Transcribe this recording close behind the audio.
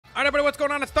Alright, everybody, what's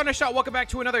going on? It's Thundershot. Welcome back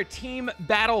to another Team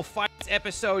Battle Fights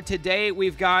episode. Today,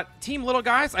 we've got Team Little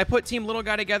Guys. I put Team Little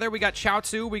Guy together. We got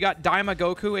Chaozu, we got Daima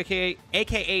Goku,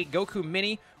 aka Goku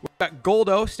Mini. We've got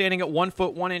Goldo, standing at 1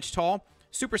 foot 1 inch tall.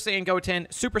 Super Saiyan Goten,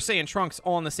 Super Saiyan Trunks,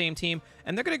 all on the same team.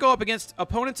 And they're going to go up against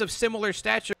opponents of similar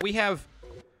stature. We have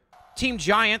Team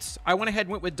Giants. I went ahead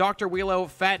and went with Dr. Wheelo,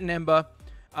 Fat Nemba,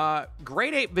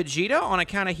 Grade 8 Vegeta on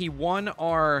account of he won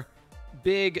our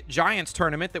big Giants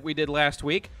tournament that we did last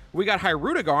week. We got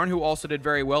Hirudegarn, who also did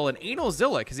very well, and Anal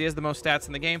Zilla, because he has the most stats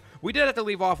in the game. We did have to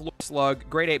leave off Lord Slug,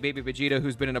 Grade 8 Baby Vegeta,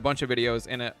 who's been in a bunch of videos,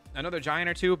 and another Giant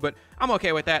or two, but I'm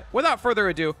okay with that. Without further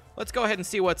ado, let's go ahead and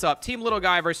see what's up. Team Little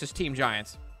Guy versus Team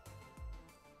Giants.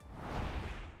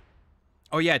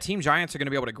 Oh yeah, Team Giants are going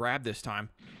to be able to grab this time.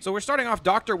 So we're starting off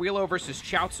Dr. Wheelo versus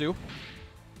Chaozu.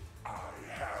 I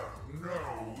have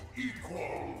no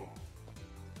equal.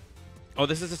 Oh,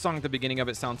 this is the song at the beginning of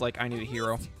it. Sounds like I Need a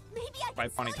Hero by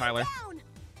Bonnie Tyler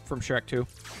from Shrek 2.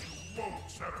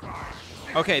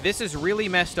 Okay, this is really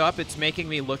messed up. It's making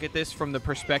me look at this from the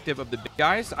perspective of the big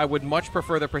guys. I would much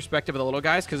prefer the perspective of the little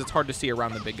guys because it's hard to see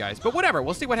around the big guys. But whatever,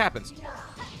 we'll see what happens.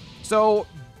 So,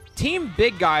 Team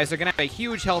Big Guys are going to have a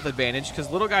huge health advantage because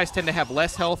little guys tend to have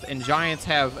less health and Giants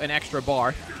have an extra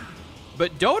bar.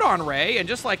 But Dodon Ray, and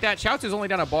just like that, Chaozu's only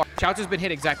done a bar. Chaozu's been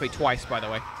hit exactly twice, by the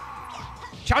way.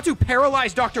 Chaozu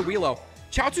paralyzed Dr. Wheelo.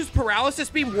 Chaozu's paralysis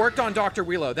beam worked on Dr.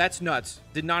 Wheelo. That's nuts.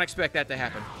 Did not expect that to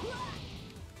happen.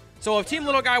 So if Team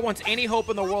Little Guy wants any hope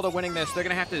in the world of winning this, they're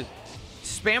going to have to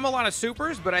spam a lot of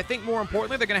supers, but I think more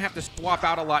importantly, they're going to have to swap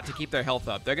out a lot to keep their health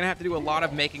up. They're going to have to do a lot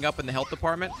of making up in the health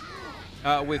department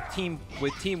with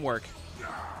teamwork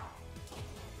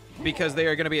because they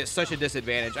are going to be at such a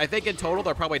disadvantage. I think in total,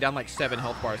 they're probably down like 7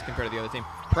 health bars compared to the other team.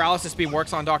 Paralysis beam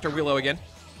works on Dr. Wheelo again,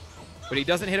 but he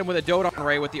doesn't hit him with a Dodon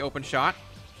Ray with the open shot.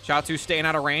 Chaozu staying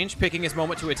out of range, picking his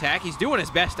moment to attack. He's doing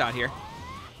his best out here.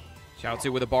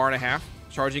 Chaozu with a bar and a half,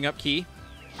 charging up Ki.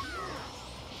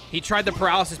 He tried the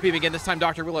paralysis beam again. This time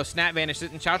Dr. Wheelo snap vanished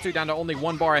it, and Chaozu down to only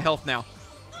 1 bar of health now.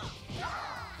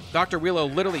 Dr.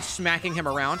 Wheelo literally smacking him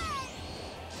around.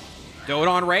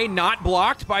 Dodon Ray not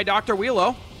blocked by Dr.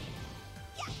 Wheelo.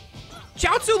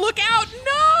 Chaozu, look out!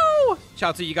 No!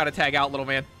 Chaozu, you got to tag out, little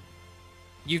man.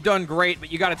 You've done great,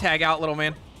 but you got to tag out, little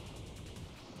man.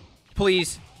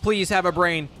 Please, please have a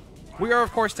brain. We are,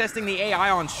 of course, testing the AI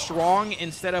on strong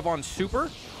instead of on super.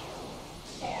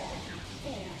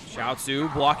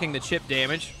 Chaozu blocking the chip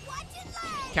damage.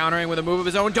 Countering with a move of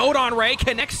his own. Dodon Ray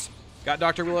connects. Got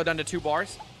Dr. Wheelo down to 2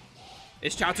 bars.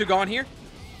 Is Chaozu gone here?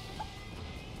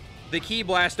 The Ki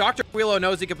Blast. Dr. Wheelo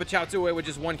knows he can put Chaozu away with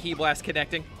just 1 Ki Blast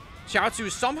connecting. Chaozu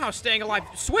is somehow staying alive.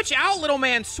 Switch out, little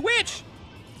man. Switch.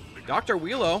 Dr.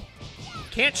 Wheelo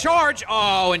can't charge.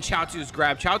 Oh, and Chaozu's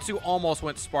grabbed. Chaozu almost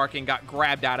went sparking, got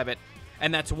grabbed out of it.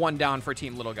 And that's 1 down for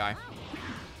Team Little Guy.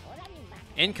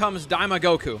 In comes Daima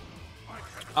Goku.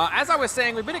 As I was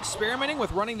saying, we've been experimenting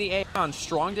with running the AI on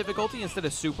strong difficulty instead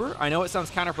of super. I know it sounds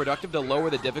counterproductive to lower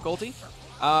the difficulty,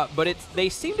 but they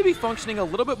seem to be functioning a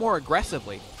little bit more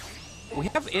aggressively. We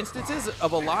have instances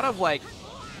of a lot of like...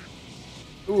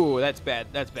 Ooh, that's bad.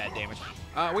 That's bad damage.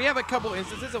 We have a couple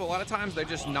instances of a lot of times they're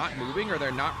just not moving or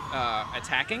they're not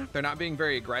attacking. They're not being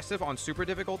very aggressive on super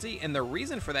difficulty, and the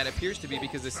reason for that appears to be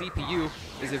because the CPU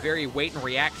is a very wait and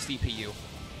react CPU.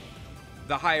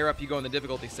 The higher up you go in the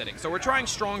difficulty setting. So we're trying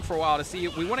strong for a while to see.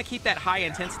 We want to keep that high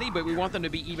intensity, but we want them to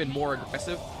be even more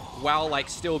aggressive while like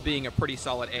still being a pretty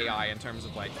solid AI in terms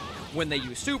of like when they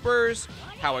use supers,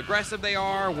 how aggressive they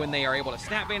are, when they are able to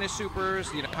snap vanish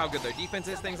supers, you know, how good their defense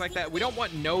is, things like that. We don't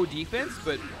want no defense,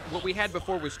 but what we had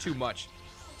before was too much.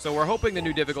 So we're hoping the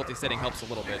new difficulty setting helps a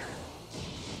little bit.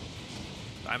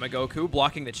 Daima Goku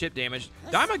blocking the chip damage.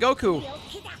 Daima Goku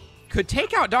could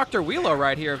take out Dr. Wheelo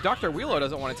right here if Dr. Wheelo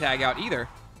doesn't want to tag out either.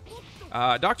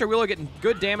 Dr. Wheelo getting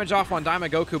good damage off on Daima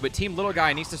Goku, but Team Little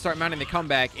Guy needs to start mounting the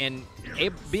comeback, and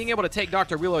being able to take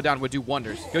Dr. Wheelo down would do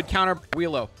wonders. Good counter,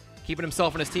 Wheelo. Keeping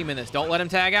himself and his team in this. Don't let him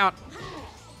tag out.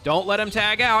 Don't let him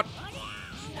tag out.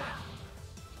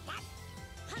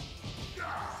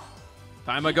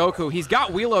 Daima Goku. He's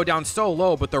got Wheelo down so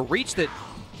low, but the reach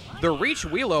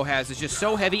Wheelo has is just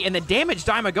so heavy, and the damage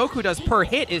Daima Goku does per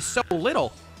hit is so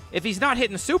little. If he's not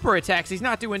hitting super attacks, he's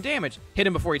not doing damage. Hit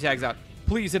him before he tags out.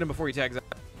 Please hit him before he tags out.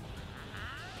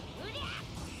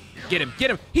 Get him,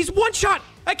 get him. He's one shot.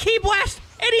 A Ki Blast.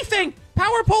 Anything.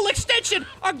 Power pole extension.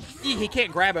 He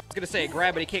can't grab it. I was going to say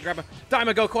grab it. He can't grab it.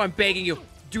 Daima Goku, I'm begging you.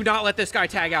 Do not let this guy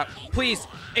tag out. Please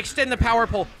extend the power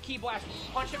pole. Ki Blast.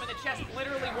 Punch him in the chest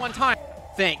literally 1 time.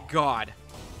 Thank God.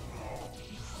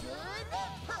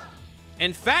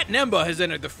 And Fat Nemba has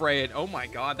entered the fray. And oh my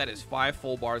God, that is 5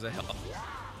 full bars of health.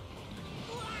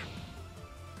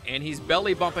 And he's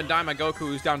belly bumping Daimagoku,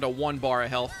 who's down to 1 bar of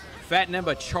health. Fat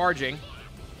Nemba charging.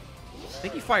 I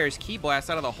think he fires Ki Blast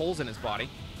out of the holes in his body.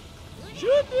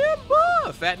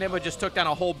 Fat Nemba just took down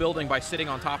a whole building by sitting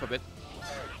on top of it.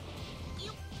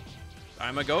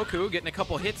 Daimagoku getting a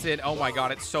couple hits in. Oh my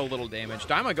god, it's so little damage.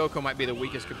 Daimagoku might be the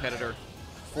weakest competitor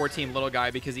for Team Little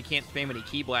Guy because he can't spam any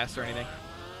Ki Blasts or anything.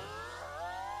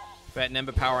 Fat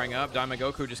Nemba powering up.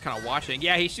 Daimagoku just kind of watching.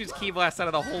 Yeah, he shoots Ki Blasts out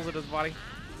of the holes in his body.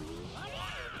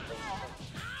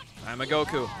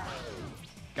 Daimagoku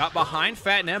got behind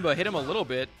Fat Nemba, hit him a little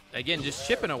bit. Again, just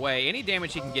chipping away. Any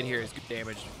damage he can get here is good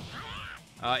damage.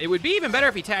 It would be even better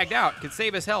if he tagged out. Could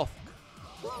save his health.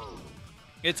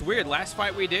 It's weird. Last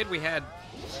fight we did, we had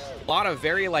a lot of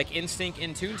very, like, Instinct,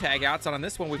 in-tune tag outs. And on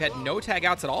this one, we've had no tag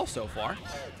outs at all so far.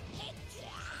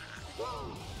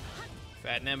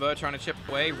 Fat Nemba trying to chip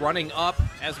away, running up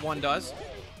as one does.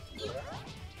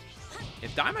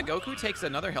 If Daimagoku takes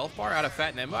another health bar out of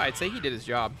Fat Nemba, I'd say he did his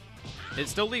job. It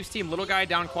still leaves Team Little Guy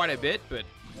down quite a bit, but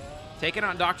taking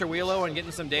on Dr. Wheelo and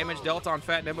getting some damage dealt on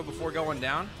Fat Nemba before going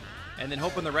down, and then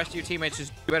hoping the rest of your teammates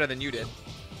just do better than you did.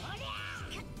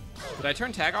 Did I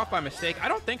turn tag off by mistake? I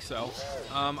don't think so.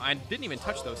 I didn't even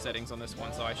touch those settings on this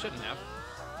one, so I shouldn't have.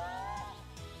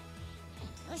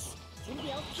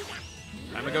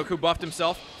 Daimagoku buffed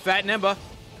himself. Fat Nemba,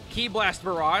 Ki Blast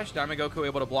Barrage. Daimagoku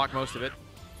able to block most of it.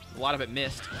 A lot of it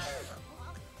missed.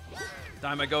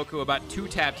 Daimagoku about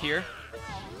 2-tapped here.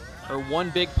 Or 1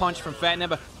 big punch from Fat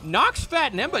Nemba. Knocks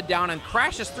Fat Nemba down and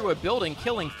crashes through a building,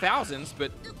 killing thousands,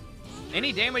 but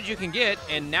any damage you can get,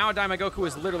 and now Daimagoku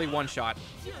is literally 1-shot.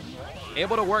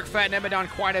 Able to work Fat Nemba down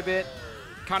quite a bit.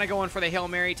 Kind of going for the Hail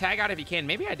Mary. Tag out if you can.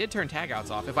 Maybe I did turn tag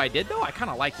outs off. If I did, though, I kind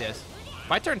of like this.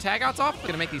 If I turn tag outs off, it's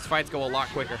going to make these fights go a lot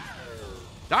quicker.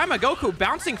 Daimagoku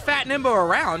bouncing Fat Nemba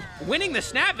around, winning the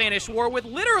Snap Vanish War with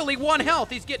literally 1 health.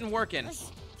 He's getting working.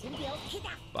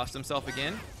 Busts himself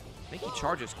again. I think he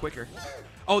charges quicker.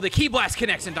 Oh, the Ki Blast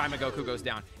connects and Daimagoku goes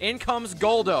down. In comes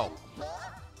Goldo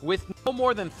with no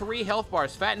more than 3 health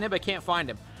bars. Fat Nemba can't find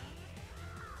him.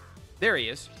 There he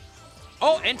is.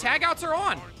 Oh, and tag outs are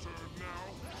on.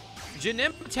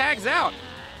 Janemba tags out.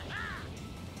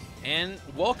 And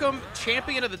welcome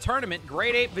champion of the tournament,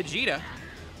 Grade 8 Vegeta,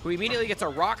 who immediately gets a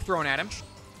rock thrown at him.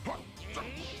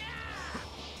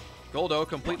 Goldo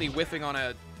completely whiffing on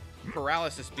a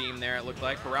paralysis beam there, it looked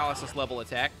like. Paralysis level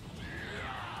attack.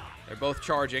 They're both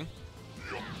charging.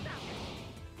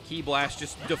 Ki Blast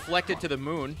just deflected to the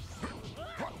moon.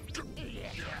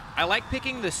 I like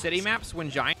picking the city maps when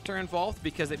giants are involved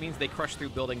because it means they crush through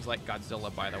buildings like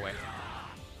Godzilla, by the way.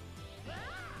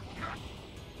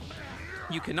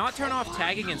 You cannot turn off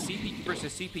tagging in CPU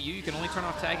versus CPU. You can only turn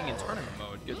off tagging in tournament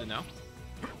mode. Good to know.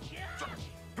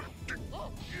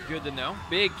 Good to know.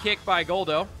 Big kick by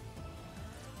Goldo.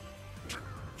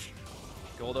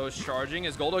 Goldo's charging.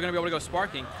 Is Goldo going to be able to go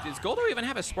sparking? Does Goldo even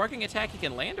have a sparking attack he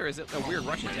can land, or is it a weird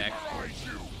rush attack?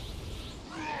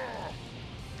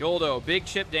 Goldo, big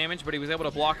chip damage, but he was able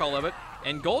to block all of it.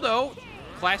 And Goldo,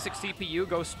 classic CPU,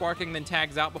 goes sparking, then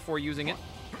tags out before using it.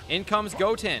 In comes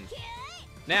Goten.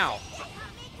 Now,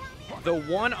 the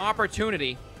one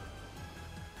opportunity,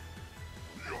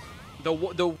 the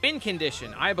win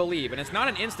condition, I believe, and it's not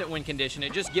an instant win condition,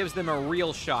 it just gives them a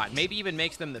real shot, maybe even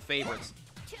makes them the favorites.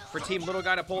 For Team Little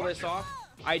Guy to pull this off,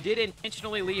 I did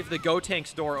intentionally leave the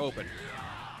Gotenks door open.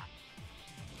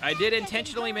 I did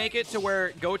intentionally make it to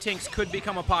where Gotenks could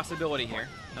become a possibility here.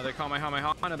 Another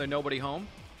Kamehameha, another Nobody Home.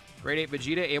 Grade 8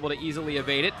 Vegeta able to easily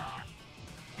evade it.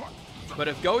 But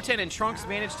if Goten and Trunks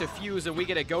manage to fuse and we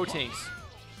get a Gotenks,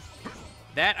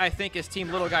 that, I think, is Team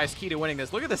Little Guy's key to winning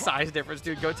this. Look at the size difference,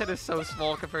 dude. Goten is so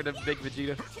small compared to Big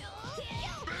Vegeta.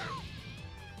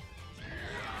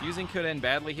 Fusing could end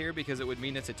badly here because it would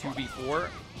mean it's a 2v4.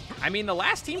 I mean, the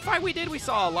last team fight we did, we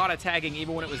saw a lot of tagging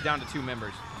even when it was down to 2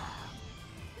 members.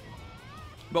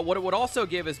 But what it would also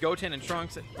give is Goten and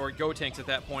Trunks, or Gotenks at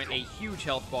that point, a huge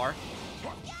health bar.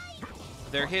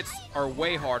 Their hits are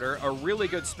way harder. A really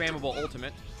good spammable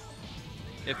ultimate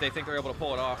if they think they're able to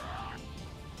pull it off.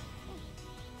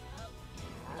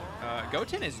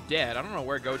 Goten is dead. I don't know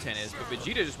where Goten is, but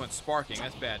Vegeta just went sparking.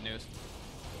 That's bad news.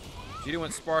 Vegeta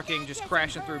went sparking, just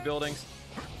crashing through buildings.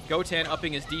 Goten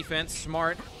upping his defense.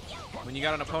 Smart. When you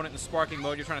got an opponent in sparking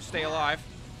mode, you're trying to stay alive.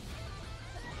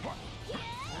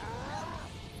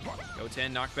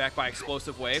 Goten knocked back by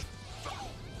Explosive Wave.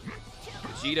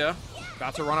 Vegeta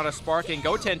about to run out of sparking.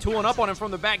 Goten tooling up on him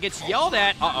from the back. Gets yelled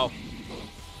at. Uh-oh.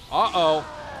 Uh-oh.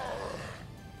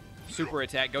 Super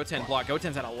attack. Goten block.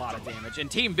 Goten's had a lot of damage.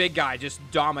 And Team Big Guy just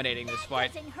dominating this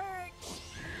fight.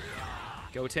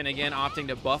 Goten again opting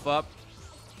to buff up.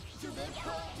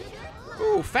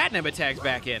 Ooh, Fat Nemba tags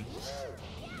back in.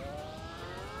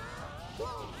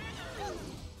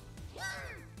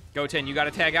 Goten, you got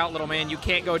to tag out, little man. You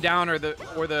can't go down or the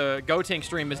Gotenk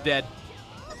stream is dead.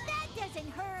 That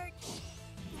doesn't hurt.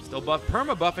 Still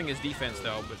perma-buffing his defense,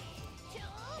 though, but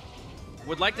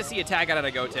would like to see a tag out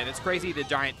of Goten. It's crazy the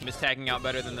giant team is tagging out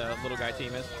better than the little guy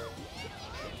team is.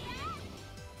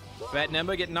 Fat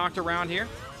Nemba getting knocked around here.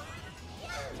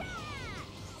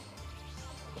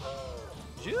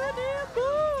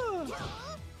 Janemba!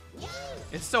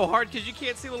 It's so hard because you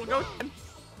can't see little Goten.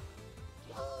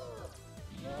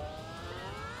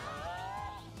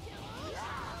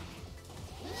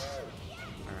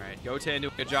 Alright, Goten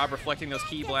doing a good job reflecting those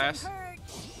ki blasts.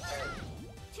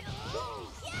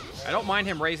 I don't mind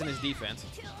him raising his defense.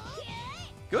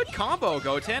 Good combo,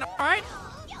 Goten. All right.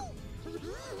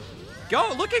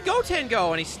 Go. Look at Goten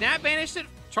go. And he snap banished it.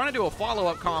 Trying to do a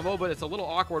follow-up combo, but it's a little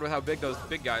awkward with how big those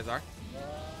big guys are.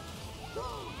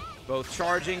 Both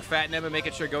charging. Fat Nemba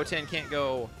making sure Goten can't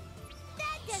go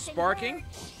sparking.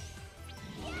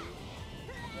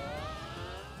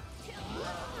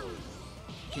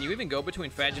 Can you even go between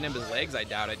Fat Janemba's legs? I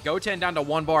doubt it. Goten down to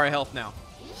 1 bar of health now.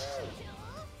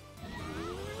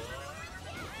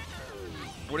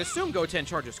 Would assume Goten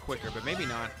charges quicker, but maybe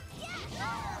not.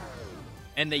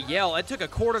 And the yell, it took a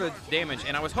quarter of the damage,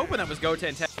 and I was hoping that was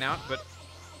Goten taking out, but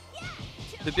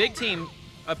the big team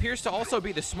appears to also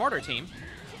be the smarter team.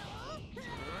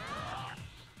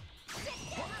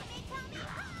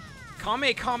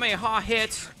 Kamehameha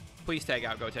hit. Please tag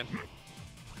out, Goten.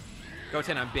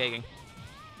 Goten, I'm begging.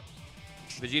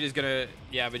 Vegeta's gonna,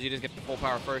 yeah, Vegeta's getting full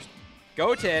power first.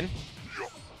 Goten.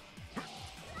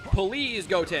 Please,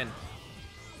 Goten.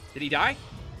 Did he die?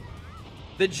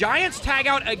 The Giants tag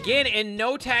out again, and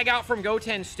no tag out from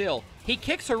Goten still. He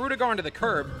kicks Hirudegarn to the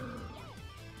curb,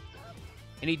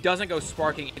 and he doesn't go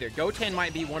sparking either. Goten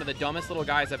might be one of the dumbest little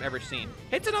guys I've ever seen.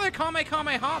 Hits another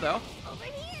Kamehameha, though.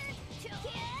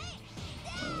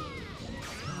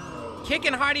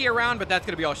 Kicking Heidi around, but that's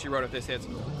going to be all she wrote if this hits.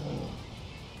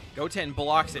 Goten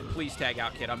blocks it. Please tag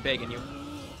out, kid. I'm begging you.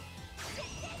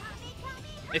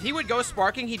 If he would go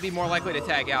sparking, he'd be more likely to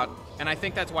tag out, and I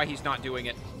think that's why he's not doing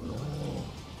it.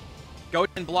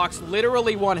 Goten blocks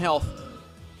literally 1 health.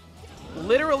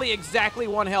 Literally exactly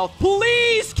 1 health.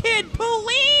 Please, kid,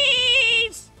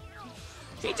 please!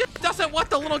 He just doesn't want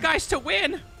the little guys to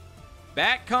win.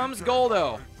 Back comes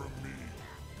Goldo.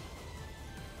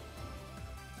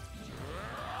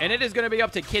 And it is going to be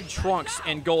up to Kid Trunks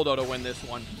and Goldo to win this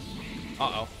one.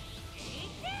 Uh-oh.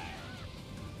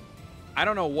 I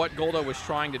don't know what Goldo was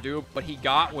trying to do, but he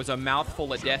got was a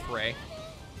mouthful of Death Ray.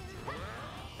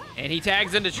 And he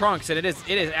tags into Trunks, and it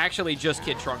is actually just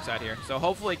Kid Trunks out here. So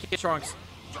hopefully Kid Trunks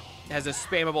has a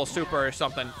spammable super or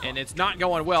something, and it's not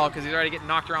going well because he's already getting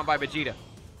knocked around by Vegeta.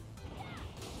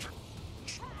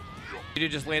 Vegeta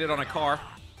just landed on a car.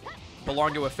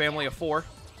 Belonged to a family of 4.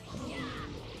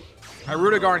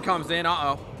 Hirudegarn comes in,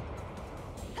 uh-oh.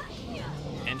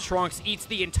 And Trunks eats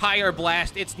the entire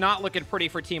blast. It's not looking pretty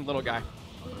for Team Little Guy.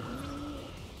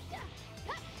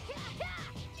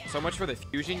 So much for the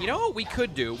fusion. You know what we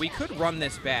could do? We could run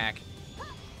this back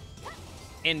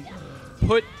and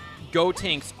put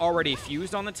Gotenks already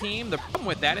fused on the team. The problem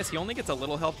with that is he only gets a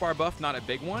little health bar buff, not a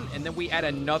big one. And then we add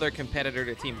another competitor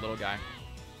to Team Little Guy.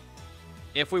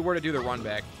 If we were to do the run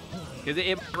back. Because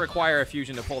it might require a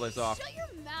fusion to pull this off. Shut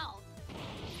your mouth.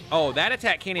 Oh, that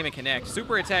attack can't even connect.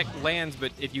 Super attack lands,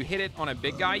 but if you hit it on a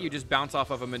big guy, you just bounce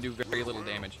off of him and do very little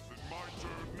damage.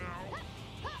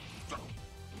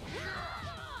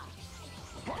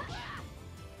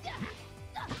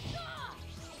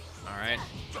 Alright.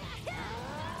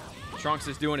 Trunks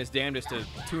is doing his damnedest to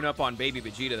tune up on baby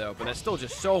Vegeta, though, but that's still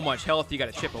just so much health you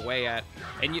gotta chip away at.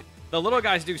 And the little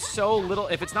guys do so little.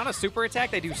 If it's not a super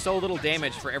attack, they do so little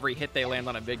damage for every hit they land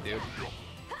on a big dude.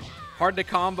 Hard to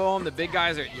combo them. The big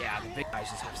guys are, yeah, the big guys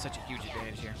just have such a huge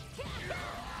advantage here.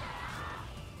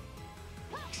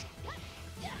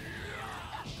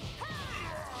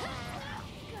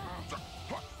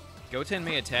 Goten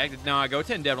may have tagged. Nah,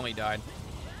 Goten definitely died.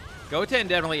 Goten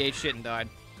definitely ate shit and died.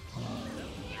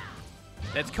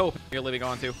 That's Cope you're living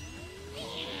on to.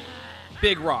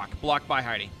 Big Rock, blocked by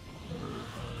Heidi.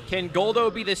 Can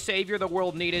Goldo be the savior the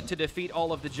world needed to defeat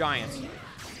all of the giants?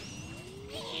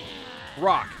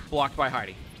 Rock, blocked by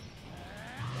Heidi.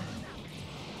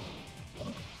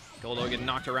 Goldo getting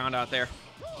knocked around out there.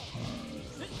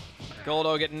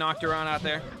 Goldo getting knocked around out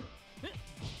there.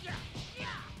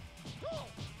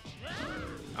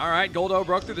 All right, Goldo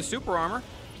broke through the super armor.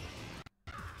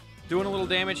 Doing a little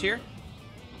damage here.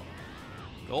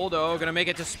 Goldo gonna make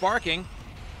it to sparking.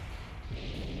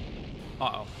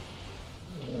 Uh-oh.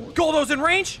 Goldo's in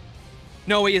range?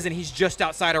 No, he isn't. He's just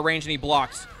outside of range and he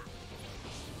blocks.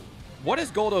 What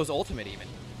is Goldo's ultimate even?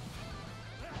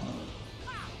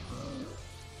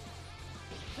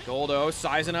 Goldo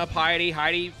sizing up Heidi.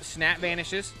 Heidi snap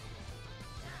vanishes.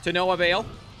 To no avail.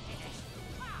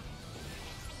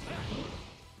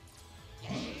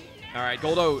 All right,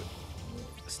 Goldo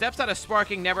steps out of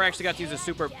Sparking, never actually got to use a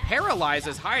super,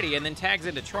 paralyzes Heidi, and then tags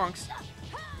into Trunks.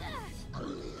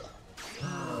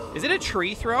 Is it a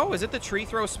tree throw? Is it the tree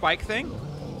throw spike thing?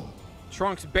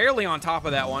 Trunks barely on top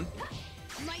of that one.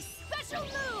 My special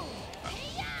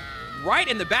move. Right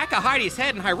in the back of Heidi's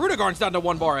head, and Hyrudegarn's down to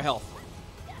 1 bar of health.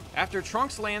 After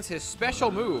Trunks lands his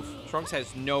special move, Trunks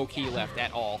has no ki left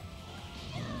at all.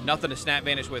 Nothing to snap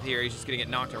vanish with here. He's just gonna get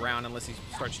knocked around unless he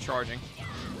starts charging.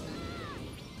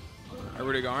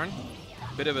 Hyrudegarn,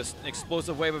 bit of an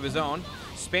explosive wave of his own,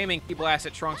 spamming ki blast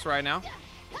at Trunks right now.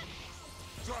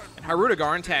 And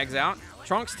Hyrudegarn tags out.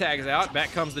 Trunks tags out.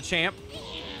 Back comes the champ.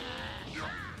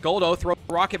 Goldo throws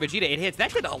rock at Vegeta. It hits.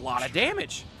 That did a lot of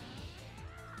damage.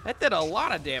 That did a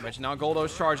lot of damage. Now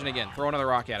Goldo's charging again. Throw another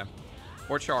rock at him.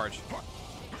 Or charge.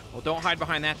 Well, don't hide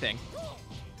behind that thing.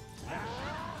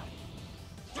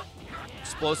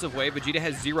 Explosive wave. Vegeta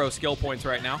has 0 skill points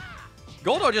right now.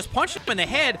 Goldo just punched him in the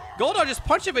head. Goldo just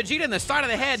punched Vegeta in the side of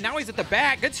the head. Now he's at the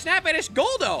back. Good snap vanish.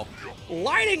 Goldo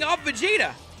lighting up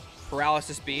Vegeta.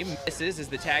 Paralysis beam misses as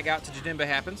the tag out to Janemba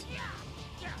happens.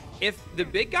 If the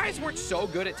big guys weren't so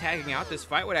good at tagging out, this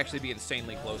fight would actually be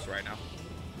insanely close right now.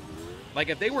 Like,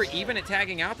 if they were even at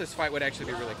tagging out, this fight would actually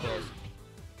be really close.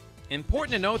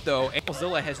 Important to note, though,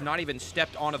 Analzilla has not even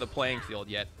stepped onto the playing field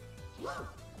yet.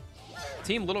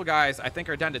 Team Little Guys, I think,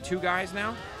 are down to 2 guys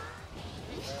now.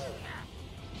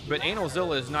 But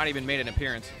Analzilla has not even made an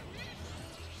appearance.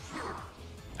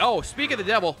 Oh, speak of the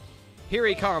devil. Here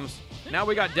he comes. Now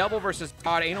we got Devil versus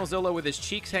God. Analzilla with his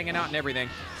cheeks hanging out and everything.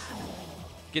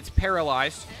 Gets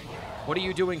paralyzed. What are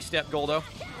you doing, Step Goldo?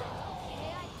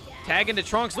 Tag into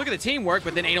Trunks. Look at the teamwork,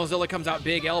 but then Analzilla comes out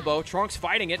big elbow. Trunks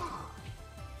fighting it.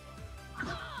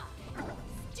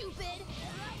 Stupid.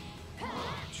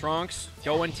 Trunks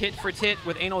going tit for tit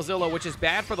with Analzilla, which is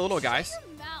bad for the little guys.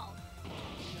 Your mouth.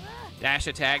 Dash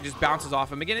attack just bounces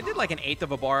off him. Again, it did like an 1/8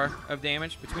 of a bar of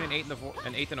damage. Between an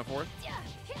 8th and a 4th.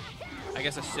 I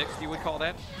guess a 6th you would call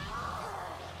that.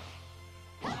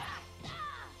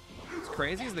 What's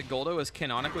crazy is that Goldo is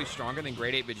canonically stronger than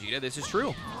Grade 8 Vegeta. This is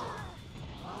true.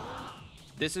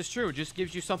 This is true. Just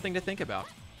gives you something to think about.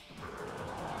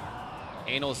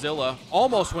 Analzilla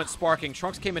almost went Sparking.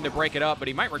 Trunks came in to break it up, but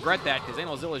he might regret that because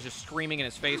Analzilla is just screaming in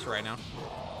his face right now.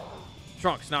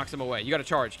 Trunks knocks him away. You got to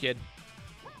charge, kid.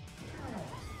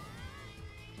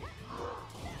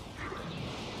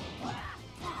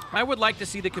 I would like to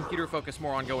see the computer focus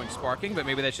more on going Sparking, but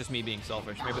maybe that's just me being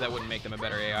selfish. Maybe that wouldn't make them a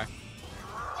better AI.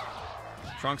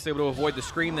 Trunks able to avoid the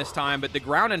scream this time, but the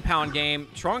ground and pound game,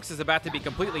 Trunks is about to be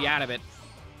completely out of it.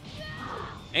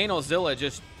 Analzilla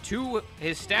just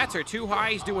his stats are too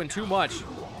high. He's doing too much.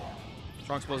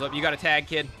 Trunks blows up. You got a tag,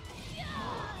 kid.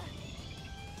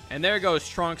 And there goes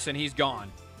Trunks, and he's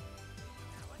gone.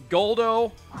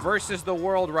 Goldo versus the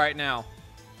world right now.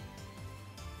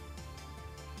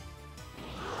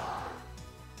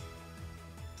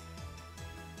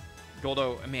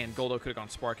 Goldo, man, Goldo could have gone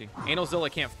Sparking.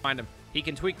 Analzilla can't find him. He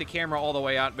can tweak the camera all the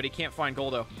way out, but he can't find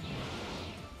Goldo.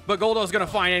 But Goldo's going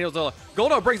to find Analzilla.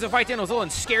 Goldo brings the fight to Analzilla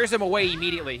and scares him away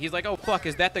immediately. He's like, oh, fuck,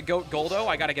 is that the GOAT Goldo?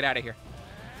 I got to get out of here.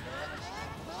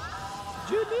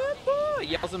 Janemba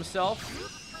yells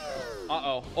himself.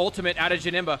 Uh-oh. Ultimate out of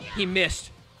Janemba. He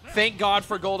missed. Thank God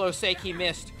for Goldo's sake, he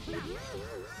missed.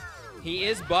 He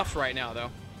is buffed right now, though.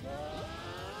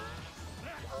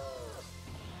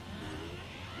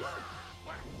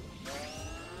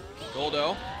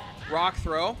 Goldo. Rock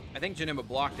throw. I think Janemba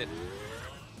blocked it.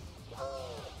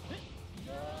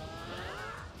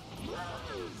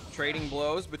 Trading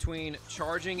blows between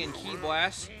charging and ki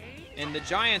blast. And the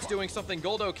Giant's doing something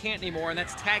Goldo can't anymore, and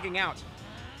that's tagging out.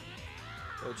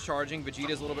 So charging.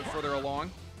 Vegeta's a little bit further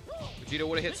along. Vegeta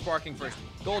would have hit Sparking first.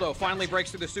 Goldo finally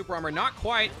breaks through the super armor. Not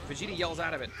quite. Vegeta yells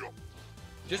out of it.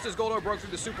 Just as Goldo broke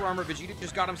through the super armor, Vegeta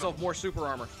just got himself more super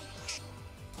armor.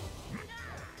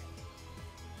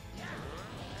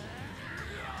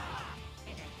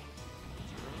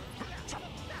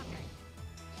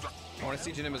 I want to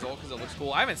see Janemba's ult because it looks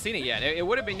cool. I haven't seen it yet. It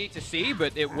would have been neat to see,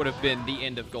 but it would have been the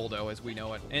end of Goldo as we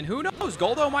know it. And who knows?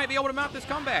 Goldo might be able to mount this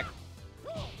comeback.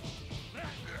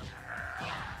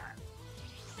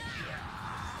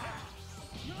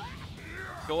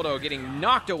 Goldo getting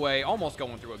knocked away, almost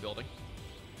going through a building.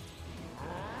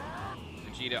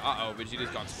 Vegeta, uh-oh.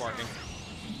 Vegeta's gone Sparking.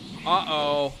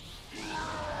 Uh-oh.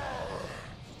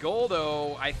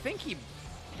 Goldo, I think he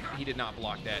did not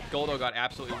block that. Goldo got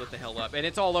absolutely lit the hell up. And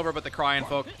it's all over but the crying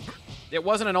folk. It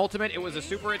wasn't an ultimate. It was a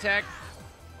super attack.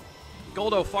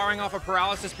 Goldo firing off a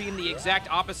paralysis beam the exact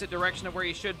opposite direction of where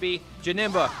he should be.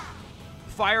 Janemba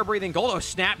fire breathing. Goldo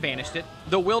snap vanished it.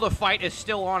 The will to fight is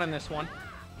still on in this one.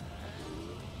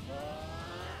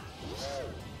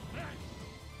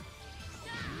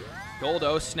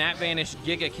 Goldo snap vanish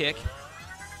Giga Kick.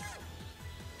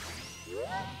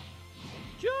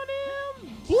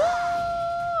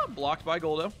 Janemba! Blocked by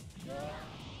Goldo.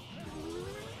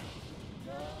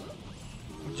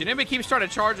 Janemba keeps trying to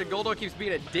charge and Goldo keeps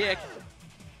being a dick.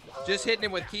 Just hitting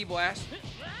him with Ki Blast.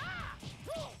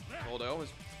 Goldo is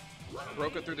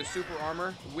broken through the super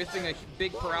armor, whiffing a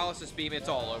big paralysis beam. It's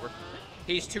all over.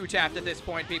 He's 2-tapped at this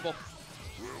point, people.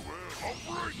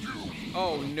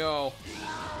 Oh no.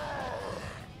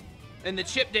 And the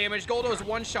chip damage, Goldo's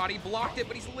one-shot. He blocked it,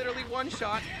 but he's literally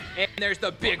one-shot. And there's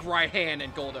the big right hand,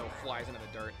 and Goldo flies into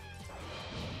the dirt.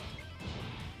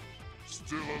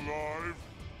 Still alive?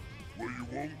 Well, you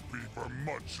won't be for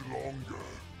much longer.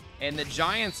 And the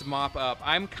Giants mop up.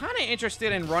 I'm kind of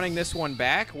interested in running this one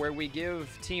back where we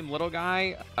give Team Little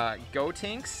Guy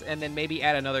Gotenks and then maybe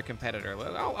add another competitor.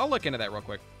 I'll look into that real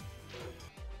quick.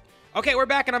 Okay, we're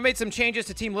back, and I made some changes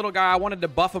to Team Little Guy. I wanted to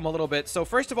buff him a little bit. So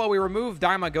first of all, we removed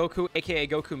Daima Goku, a.k.a.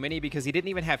 Goku Mini, because he didn't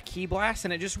even have Ki Blast,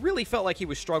 and it just really felt like he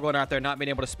was struggling out there, not being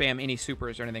able to spam any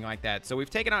supers or anything like that. So we've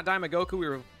taken out Daima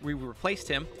Goku. We replaced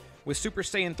him with Super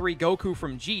Saiyan 3 Goku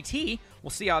from GT. We'll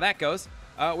see how that goes.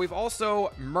 We've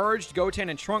also merged Goten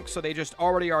and Trunks, so they just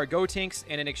already are Gotenks,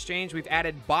 and in exchange, we've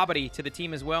added Babidi to the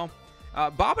team as well.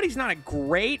 Babidi's not a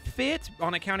great fit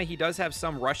on account of he does have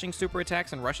some rushing super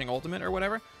attacks and rushing ultimate or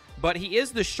whatever. But he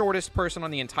is the shortest person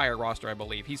on the entire roster, I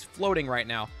believe. He's floating right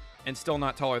now and still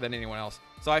not taller than anyone else.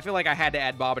 So I feel like I had to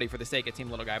add Babidi for the sake of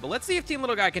Team Little Guy. But let's see if Team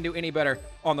Little Guy can do any better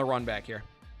on the run back here.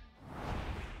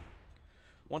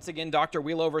 Once again, Dr.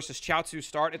 Wheelo versus Chaozu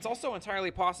start. It's also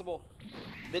entirely possible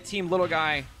that Team Little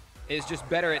Guy is just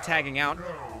better at tagging out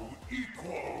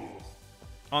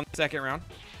on the second round.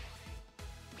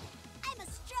 I'm a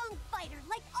strong fighter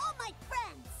like all my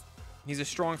friends. He's a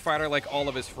strong fighter like all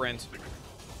of his friends.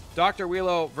 Dr.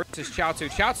 Wheelo versus Chaozu.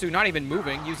 Chaozu not even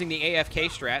moving, using the AFK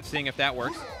strat, seeing if that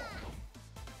works.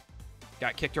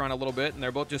 Got kicked around a little bit, and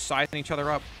they're both just sizing each other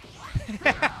up.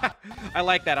 I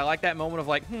like that. I like that moment of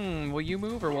like, will you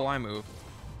move or will I move?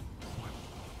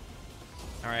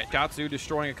 All right, Chaozu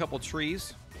destroying a couple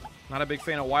trees. Not a big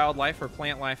fan of wildlife or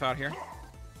plant life out here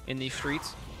in these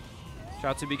streets.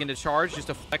 Chaozu begin to charge, just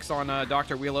to flex on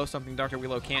Dr. Wheelo. Something Dr.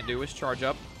 Wheelo can't do is charge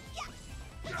up.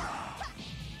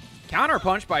 Counter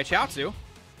punch by Chaozu.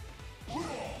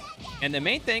 And the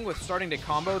main thing with starting to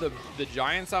combo the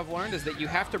Giants, I've learned, is that you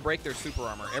have to break their super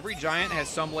armor. Every Giant has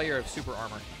some layer of super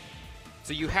armor.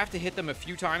 So you have to hit them a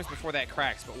few times before that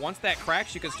cracks. But once that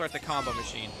cracks, you can start the combo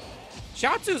machine.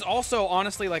 Chaozu's also,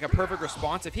 honestly, like a perfect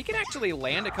response. If he can actually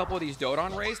land a couple of these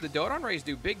Dodon Rays, the Dodon Rays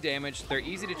do big damage. They're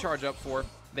easy to charge up for.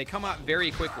 They come out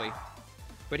very quickly.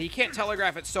 But he can't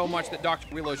telegraph it so much that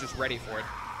Dr. Wheelo's just ready for it.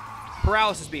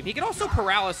 Paralysis Beam. He can also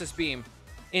Paralysis Beam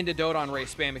into Dodon Ray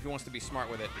spam if he wants to be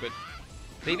smart with it. But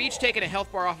they've each taken a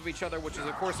health bar off of each other, which is,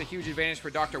 of course, a huge advantage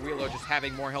for Dr. Wheelo just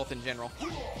having more health in general.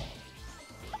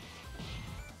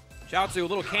 Chaozu, a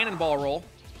little cannonball roll.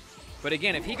 But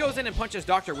again, if he goes in and punches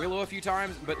Dr. Wheelo a few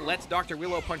times, but lets Dr.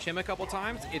 Wheelo punch him a couple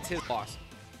times, it's his loss.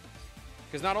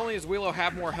 Because not only does Wheelo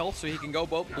have more health so he can go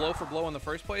blow for blow in the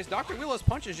first place, Dr. Wheelo's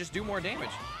punches just do more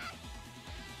damage.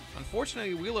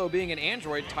 Unfortunately, Wheelo being an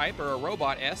android type or a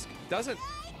robot-esque doesn't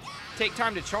take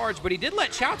time to charge, but he did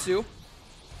let Chaozu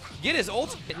get his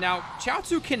ultimate. Now,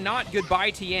 Chaozu cannot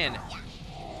goodbye Tien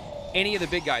any of the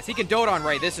big guys. He can Dodon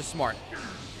Ray. This is smart.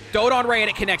 Dodon Ray and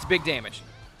it connects big damage.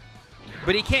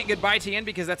 But he can't goodbye Tien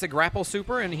because that's a grapple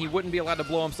super and he wouldn't be allowed to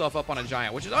blow himself up on a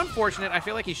giant, which is unfortunate. I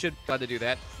feel like he should be allowed to do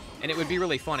that, and it would be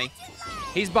really funny.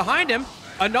 He's behind him.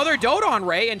 Another Dodon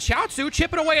Ray, and Chaozu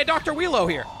chipping away at Dr. Wheelo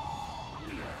here.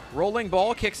 Rolling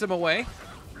ball kicks him away.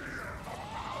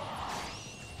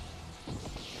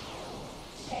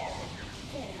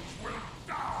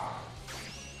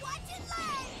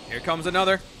 Here comes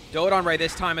another Dodon Ray.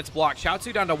 This time it's blocked.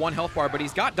 Chaozu down to 1 health bar, but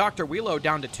he's got Dr. Wheelo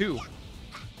down to 2.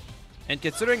 And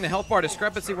considering the health bar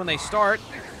discrepancy when they start,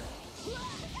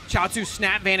 Chaozu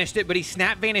snap vanished it, but he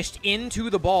snap vanished into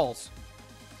the balls.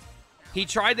 He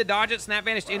tried to dodge it, snap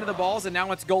vanished into the balls, and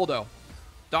now it's Goldo.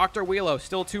 Dr. Wheelo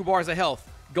still 2 bars of health.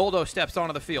 Goldo steps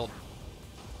onto the field.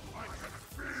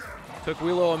 Took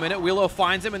Wheelo a minute. Wheelo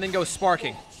finds him and then goes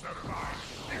sparking.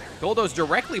 Goldo's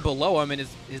directly below him, and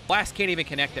his blast can't even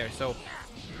connect there. So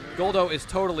Goldo is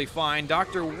totally fine.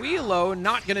 Dr. Wheelo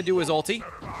not going to do his ulti,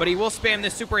 but he will spam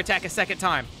this super attack a second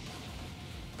time.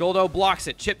 Goldo blocks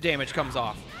it. Chip damage comes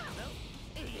off.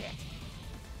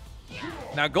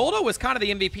 Now, Goldo was kind of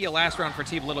the MVP of last round for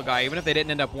Team Little Guy, even if they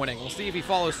didn't end up winning. We'll see if he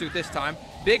follows suit this time.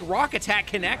 Big rock attack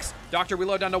connects. Dr.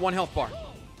 Reload down to 1 health bar.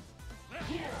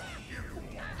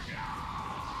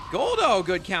 Goldo,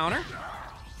 good counter.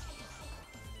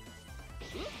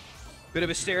 Bit of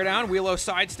a stare down. Wheelo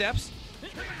sidesteps.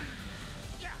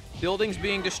 Buildings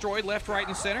being destroyed left, right,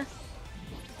 and center.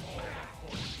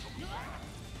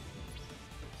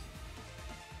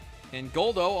 And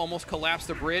Goldo almost collapsed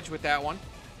the bridge with that one.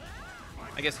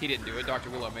 I guess he didn't do it. Dr.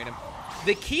 Willow made him.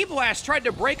 The Ki Blast tried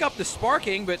to break up the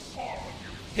sparking, but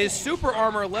his super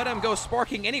armor let him go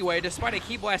sparking anyway, despite a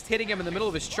Ki Blast hitting him in the middle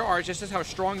of his charge. This is how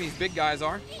strong these big guys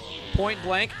are. Point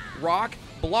blank, rock,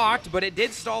 blocked, but it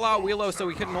did stall out Wheelo, so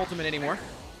he couldn't ultimate anymore.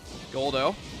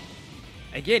 Goldo.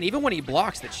 Again, even when he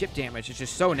blocks, the chip damage is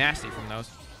just so nasty from those.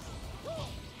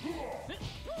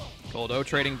 Goldo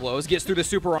trading blows, gets through the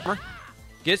super armor.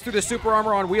 Gets through the super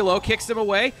armor on Wheelo, kicks him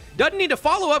away. Doesn't need to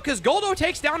follow up because Goldo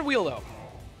takes down Wheelo.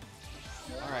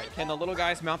 All right, can the little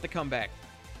guys mount the comeback?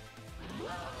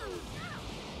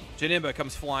 Janemba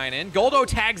comes flying in. Goldo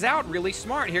tags out, really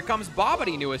smart. Here comes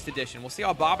Bobbity, newest edition. We'll see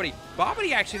how Bobbity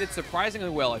actually did surprisingly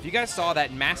well. If you guys saw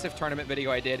that massive tournament video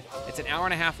I did, it's an hour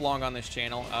and a half long on this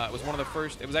channel. It was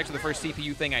actually the first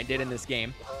CPU thing I did in this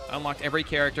game. I unlocked every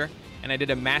character, and I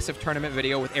did a massive tournament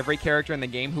video with every character in the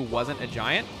game who wasn't a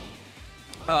giant.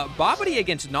 Bobbity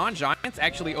against non-giants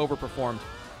actually overperformed.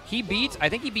 I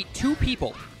think he beat 2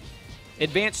 people.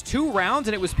 Advanced 2 rounds,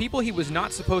 and it was people he was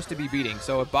not supposed to be beating.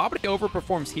 So if Bobbity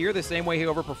overperforms here the same way he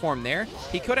overperformed there,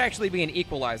 he could actually be an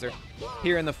equalizer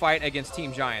here in the fight against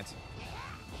Team Giants.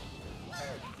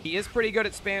 He is pretty good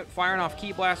at firing off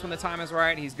Ki Blast when the time is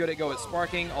right. He's good at go at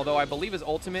sparking, although I believe his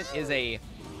ultimate is a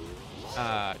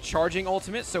charging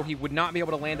ultimate, so he would not be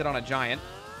able to land it on a giant.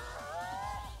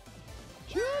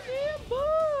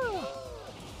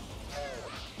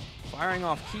 Firing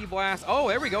off Ki Blast. Oh,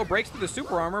 there we go. Breaks through the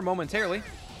super armor momentarily.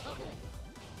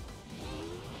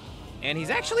 And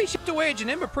he's actually chipped away at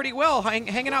Janemba pretty well,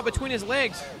 hanging out between his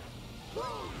legs.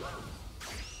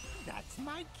 That's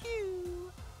my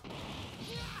cue.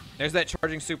 There's that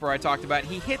charging super I talked about.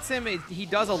 He hits him. He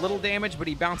does a little damage, but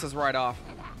he bounces right off.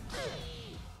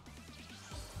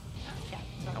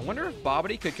 I wonder if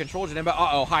Bobbity could control Janemba.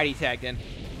 Uh-oh, Heidi tagged in.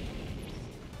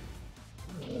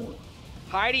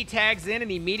 Heidi tags in and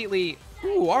immediately...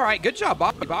 Ooh, all right, good job,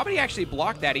 Bobbity. Bobbity actually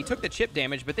blocked that. He took the chip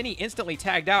damage, but then he instantly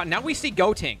tagged out. And now we see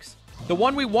Gotenks, the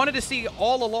one we wanted to see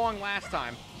all along last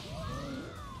time.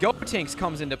 Gotenks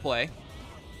comes into play.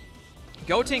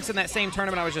 Gotenks in that same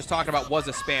tournament I was just talking about was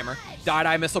a spammer.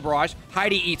 Die Missile Barrage.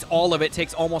 Heidi eats all of it,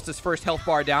 takes almost his first health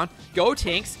bar down.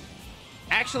 Gotenks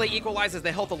actually equalizes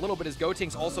the health a little bit as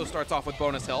Gotenks also starts off with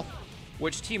bonus health,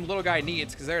 which Team Little Guy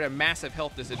needs because they're at a massive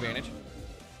health disadvantage.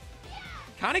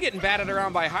 Kind of getting batted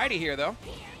around by Heidi here, though.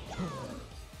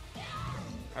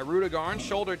 Hirudegarn,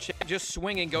 shoulder check, just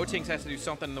swinging. Gotenks has to do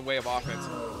something in the way of offense.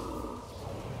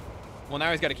 Well,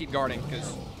 now he's got to keep guarding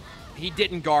because he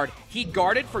didn't guard. He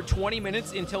guarded for 20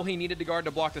 minutes until he needed to guard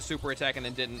to block the super attack and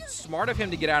then didn't. Smart of him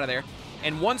to get out of there.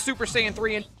 And one Super Saiyan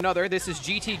 3 and another. This is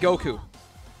GT Goku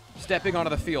stepping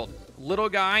onto the field. Little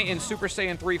guy in Super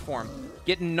Saiyan 3 form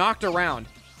getting knocked around.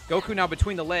 Goku now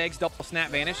between the legs, double snap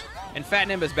vanish, and Fat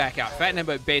Nimba's back out. Fat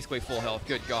Nimba basically full health.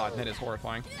 Good God, that is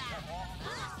horrifying.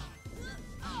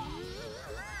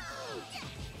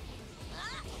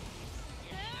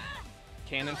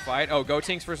 Cannon fight. Oh,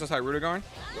 Gotenks versus Hirudegarn.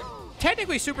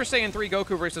 Technically Super Saiyan 3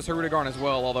 Goku versus Hirudegarn as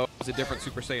well, although it was a different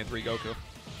Super Saiyan 3 Goku.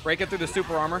 Breaking through the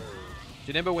super armor.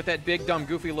 Janemba with that big, dumb,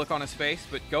 goofy look on his face,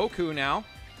 but Goku now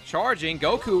charging.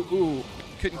 Goku, ooh,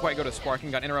 couldn't quite go to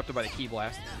sparking, got interrupted by the Ki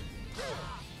Blast.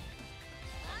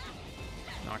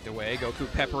 Knocked away.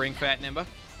 Goku peppering Fat Nimba.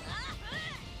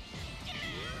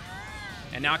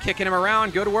 And now kicking him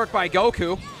around. Good work by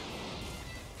Goku.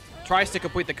 Tries to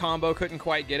complete the combo. Couldn't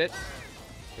quite get it.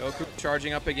 Goku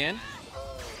charging up again.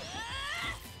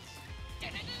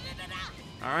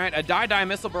 All right. A Die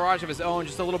Missile Barrage of his own.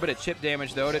 Just a little bit of chip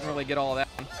damage, though. Didn't really get all of that.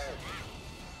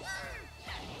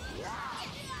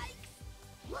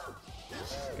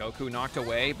 Goku knocked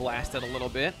away. Blasted a little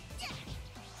bit.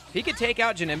 If he could take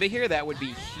out Janemba here, that would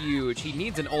be huge. He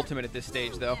needs an ultimate at this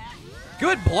stage, though.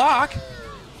 Good block.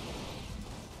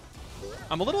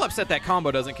 I'm a little upset that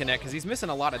combo doesn't connect because he's missing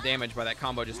a lot of damage by that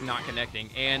combo just not connecting.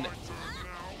 And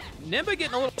Nimba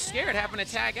getting a little scared, having to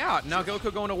tag out. Now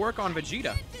Goku going to work on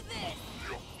Vegeta.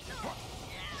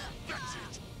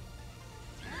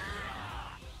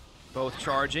 Both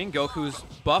charging. Goku's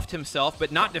buffed himself,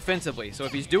 but not defensively. So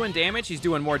if he's doing damage, he's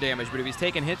doing more damage. But if he's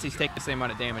taking hits, he's taking the same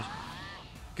amount of damage.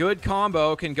 Good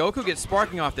combo. Can Goku get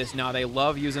sparking off this? No, they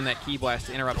love using that Ki Blast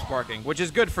to interrupt sparking, which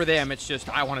is good for them. It's just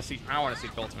I want to see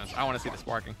the ultimates. I want to see the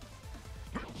sparking.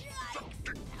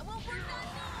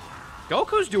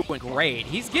 Goku's doing great.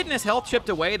 He's getting his health chipped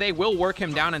away. They will work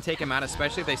him down and take him out,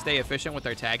 especially if they stay efficient with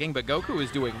their tagging, but Goku is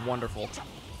doing wonderful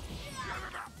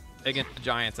against the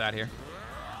Giants out here.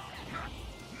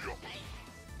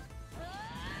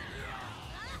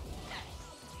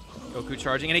 Goku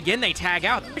charging, and again, they tag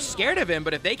out. They're scared of him,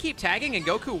 but if they keep tagging and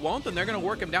Goku won't, then they're going to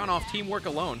work him down off teamwork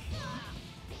alone.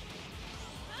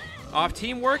 Off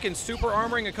teamwork and super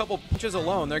armoring a couple punches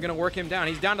alone, they're going to work him down.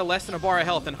 He's down to less than a bar of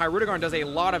health, and Hirudegarn does a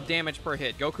lot of damage per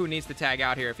hit. Goku needs to tag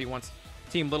out here if he wants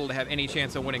Team Little to have any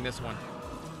chance of winning this one.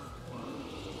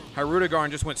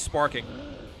 Hirudegarn just went sparking.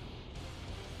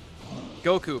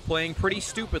 Goku playing pretty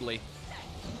stupidly.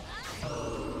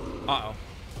 Uh-oh.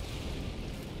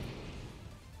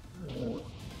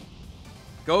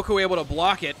 Goku able to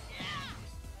block it.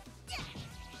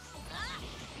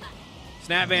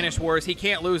 Snap Vanish Wars. He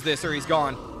can't lose this or he's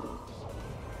gone.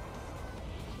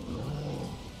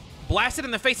 Blasted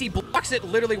in the face. He blocks it.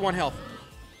 Literally 1 health.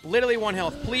 Literally 1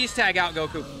 health. Please tag out,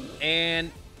 Goku.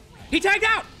 And he tagged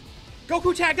out.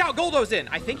 Goku tagged out. Goldo's in.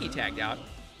 I think he tagged out.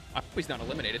 I hope he's not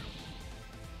eliminated.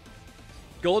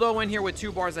 Goldo in here with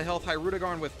 2 bars of health.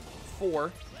 Hirudegarn with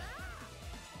 4.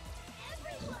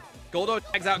 Goldo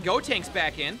tags out. Gotenks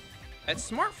back in. That's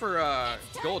smart for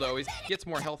Goldo. He gets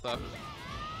more health up.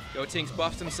 Gotenks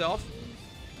buffs himself.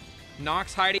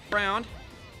 Nox hiding around.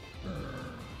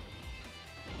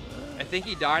 I think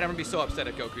he died. I'm going to be so upset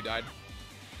if Goku died.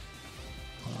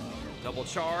 Double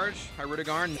charge.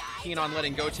 Hirudegarn keen on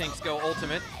letting Gotenks go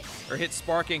ultimate. Or hit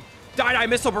sparking. Die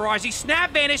Missile Barrage. He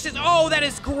snap vanishes. Oh, that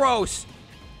is gross.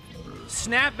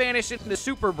 Snap vanish into the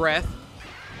super breath.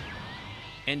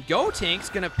 And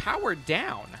Gotenks going to power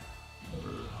down.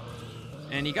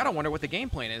 And you got to wonder what the game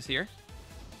plan is here.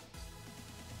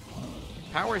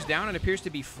 Powers down and appears to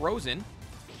be frozen.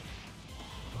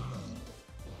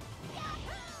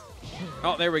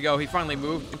 Oh, there we go. He finally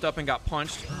moved, jumped up and got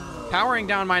punched. Powering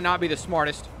down might not be the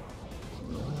smartest.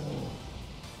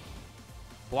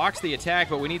 Blocks the attack,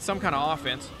 but we need some kind of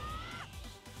offense.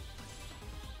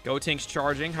 Gotenks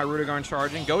charging. Hirudegarn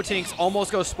charging. Gotenks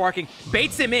almost goes sparking.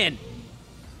 Baits him in.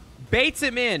 Baits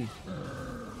him in.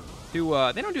 They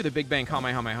don't do the Big Bang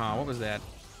Kamehameha. What was that?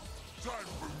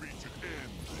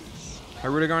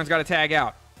 Hirudegarn's got to tag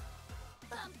out.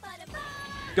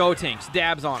 Gotenks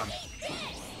dabs on him.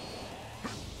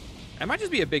 That might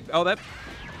just be a big... Oh, that...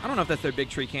 I don't know if that's their big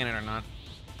tree cannon or not.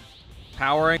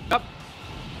 Powering up.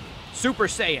 Super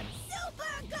Saiyan.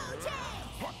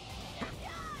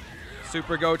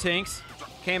 Super Gotenks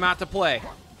came out to play.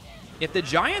 If the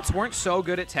Giants weren't so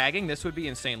good at tagging, this would be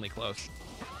insanely close.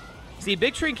 See,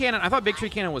 Big Tree Cannon... I thought Big Tree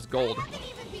Cannon was gold.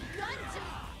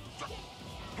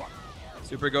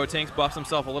 Super Gotenks buffs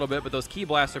himself a little bit, but those Ki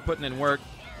Blasts are putting in work.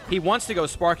 He wants to go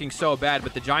sparking so bad,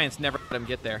 but the Giants never let him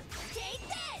get there.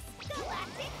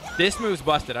 This move's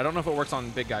busted. I don't know if it works on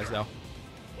big guys, though.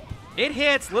 It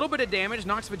hits. A little bit of damage.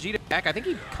 Knocks Vegeta back. I think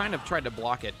he kind of tried to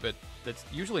block it, but that's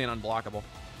usually an unblockable.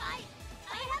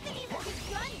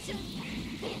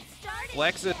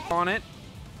 Flexes on it.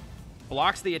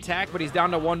 Blocks the attack, but he's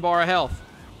down to 1 bar of health.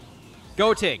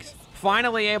 Gotenks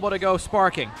finally able to go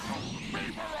sparking.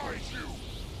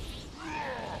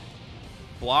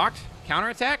 Blocked.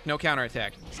 Counterattack? No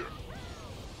counterattack.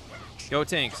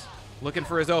 Gotenks looking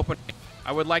for his opening.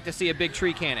 I would like to see a big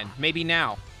tree cannon. Maybe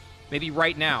now. Maybe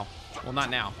right now. Well, not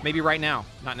now. Maybe right now.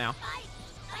 Not now.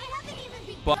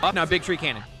 But no, big tree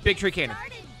cannon. Big tree cannon.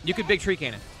 You could big tree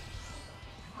cannon.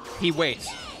 He waits.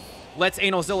 Lets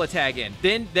Analzilla tag in.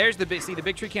 Then there's the big... See, the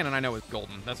big tree cannon I know is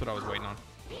golden. That's what I was waiting on.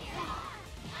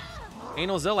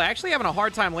 Analzilla actually having a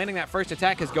hard time landing that first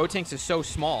attack because Gotenks is so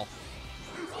small.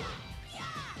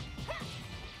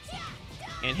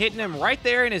 And hitting him right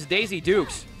there in his Daisy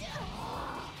Dukes.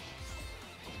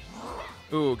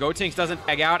 Ooh, Gotenks doesn't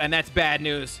tag out, and that's bad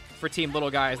news for Team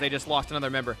Little Guys. They just lost another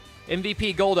member.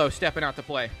 MVP Goldo stepping out to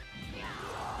play.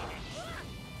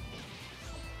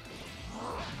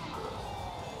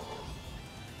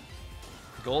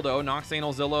 Goldo knocks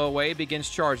Analzilla away, begins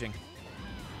charging.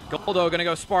 Goldo gonna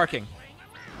go sparking.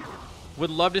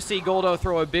 Would love to see Goldo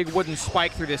throw a big wooden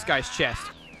spike through this guy's chest.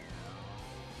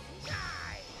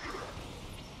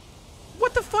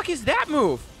 What the fuck is that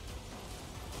move?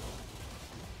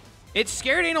 It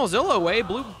scared Analzilla away.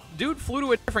 Blue dude flew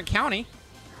to a different county.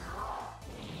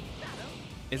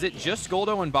 Is it just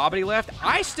Goldo and Bobbity left?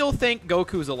 I still think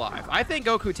Goku's alive. I think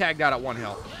Goku tagged out at 1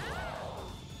 health.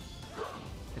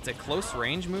 It's a close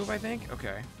range move, I think?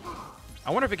 Okay.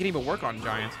 I wonder if it can even work on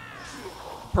Giants.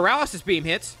 Paralysis beam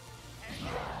hits.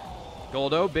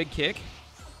 Goldo, big kick.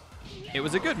 It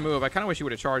was a good move. I kind of wish he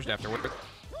would have charged afterward.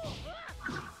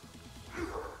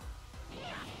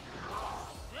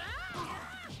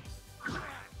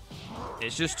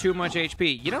 It's just too much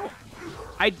HP. You know,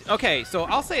 okay, so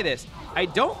I'll say this. I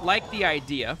don't like the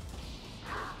idea.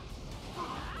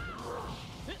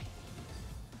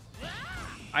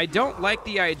 I don't like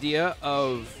the idea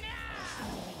of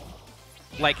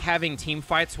like having team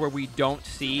fights where we don't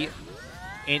see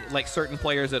like certain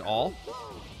players at all.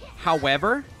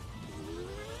 However,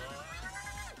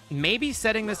 maybe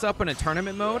setting this up in a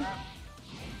tournament mode.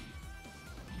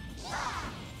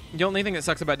 The only thing that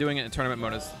sucks about doing it in a tournament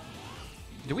mode is,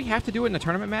 do we have to do it in a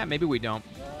tournament map? Maybe we don't.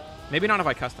 Maybe not if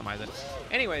I customize it.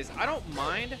 Anyways, I don't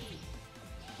mind.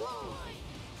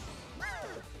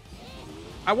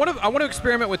 I want to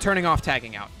experiment with turning off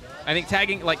tagging out. I think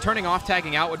turning off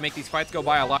tagging out would make these fights go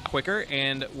by a lot quicker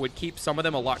and would keep some of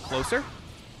them a lot closer.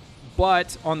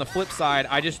 But on the flip side,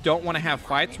 I just don't want to have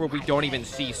fights where we don't even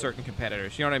see certain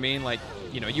competitors. You know what I mean? Like,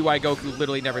 you know, UI Goku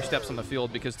literally never steps on the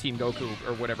field because Team Goku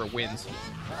or whatever wins.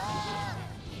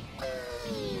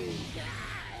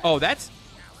 Oh, that's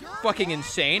fucking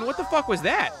insane. What the fuck was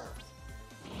that?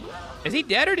 Is he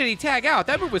dead or did he tag out?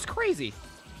 That move was crazy.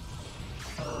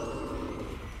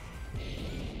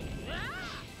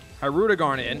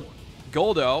 Hirudegarn in.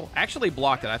 Goldo actually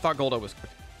blocked it. I thought Goldo was...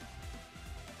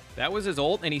 That was his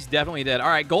ult, and he's definitely dead. All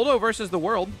right, Goldo versus the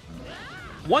world.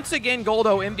 Once again,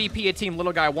 Goldo, MVP of Team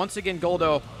Little Guy. Once again,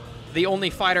 Goldo, the only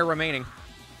fighter remaining.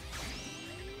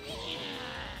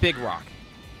 Big Rock.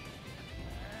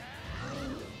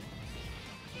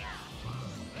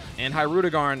 And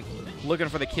Hirudegarn looking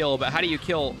for the kill, but how do you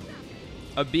kill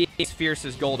a being as fierce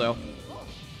as Goldo?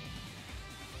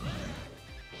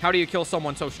 How do you kill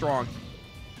someone so strong?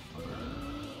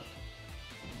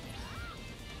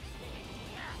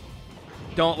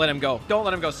 Don't let him go. Don't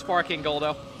let him go sparking,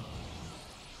 Goldo.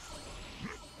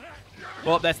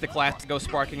 Well, that's the class. Go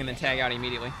sparking and then tag out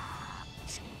immediately.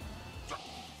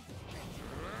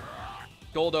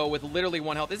 Goldo with literally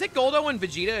 1 health. Is it Goldo and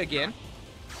Vegeta again?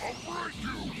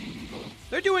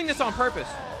 They're doing this on purpose.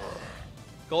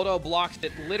 Goldo blocks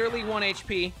it. Literally 1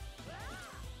 HP.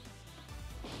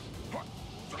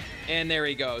 And there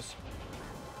he goes.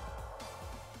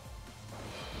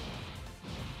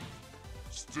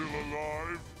 Still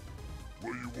alive?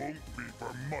 Well, you won't be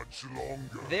for much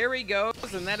longer. There he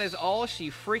goes, and that is all she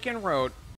freaking wrote.